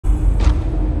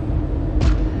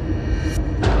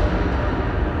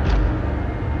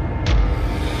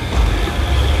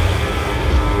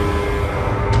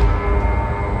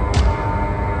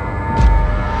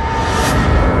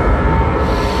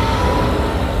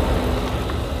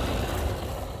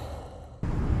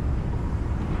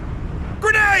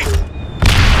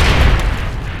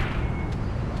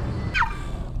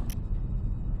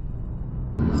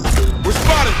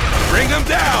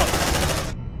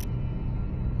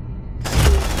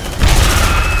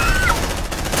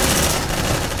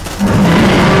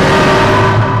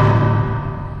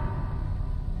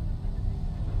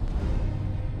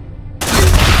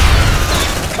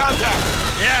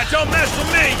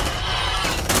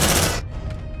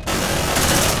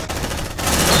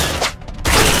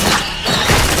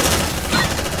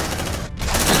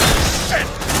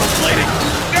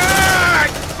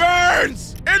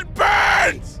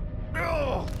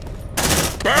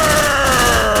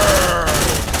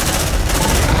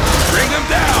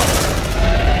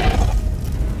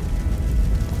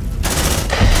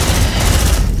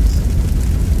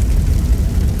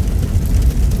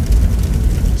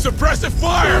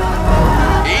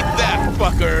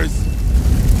fuckers!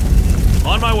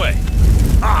 On my way.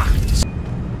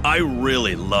 I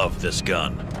really love this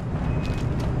gun.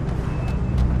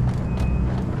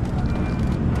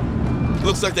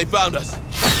 Looks like they found us.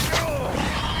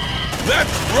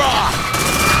 Let's rock!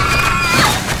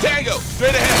 Tango,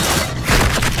 straight ahead.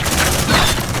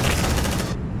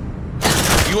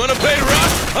 You wanna pay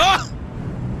rough, huh?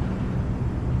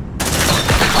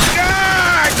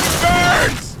 Ah, it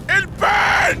burns! It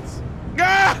burns!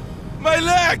 Ah, my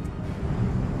leg!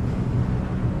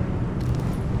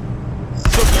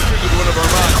 Something triggered one of our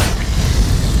mines.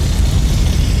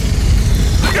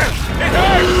 It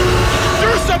hurts! Do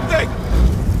something!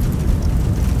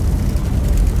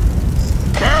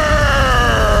 Burn!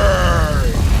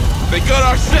 They got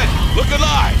our scent! Look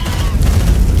alive!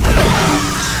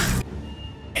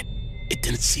 It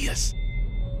didn't see us.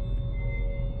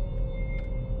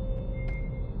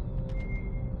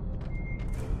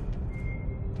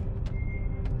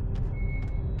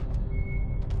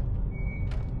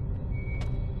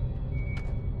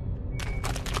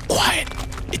 Quiet!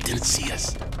 It didn't see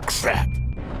us. Crap!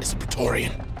 It's a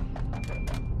Praetorian.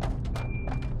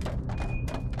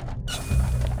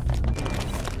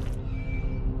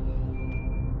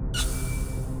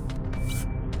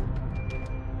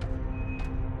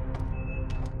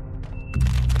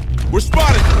 We're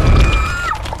spotted!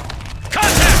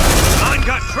 Contact! Mine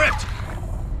got tripped!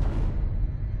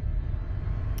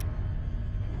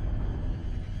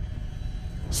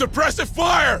 Suppressive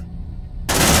fire!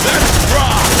 Let's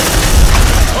rock!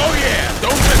 Oh yeah!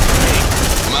 Don't mess with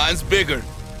me! Mine's bigger.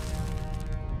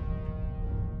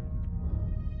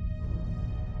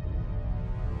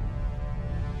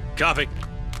 Copy.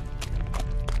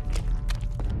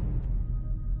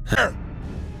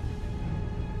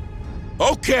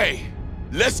 Okay,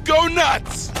 let's go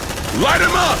nuts! Light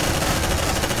 'em up!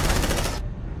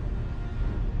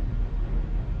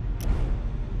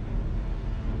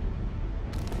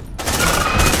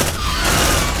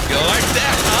 You like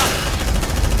that, huh?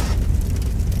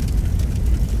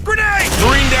 Grenade!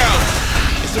 Green down!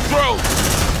 It's a throw!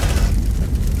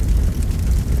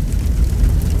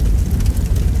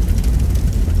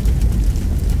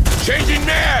 Changing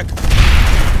mag!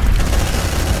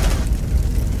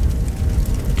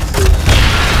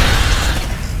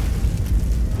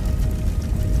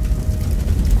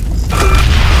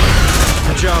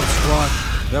 Good job, squad.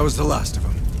 That was the last of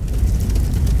them.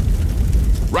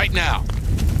 Right now.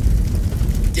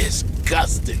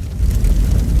 Disgusting.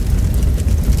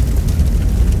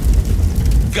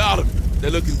 Got him. They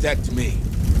look intact to me.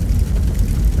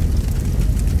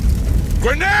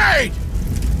 Grenade!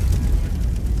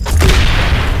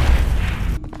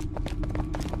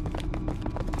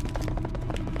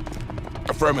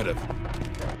 Affirmative.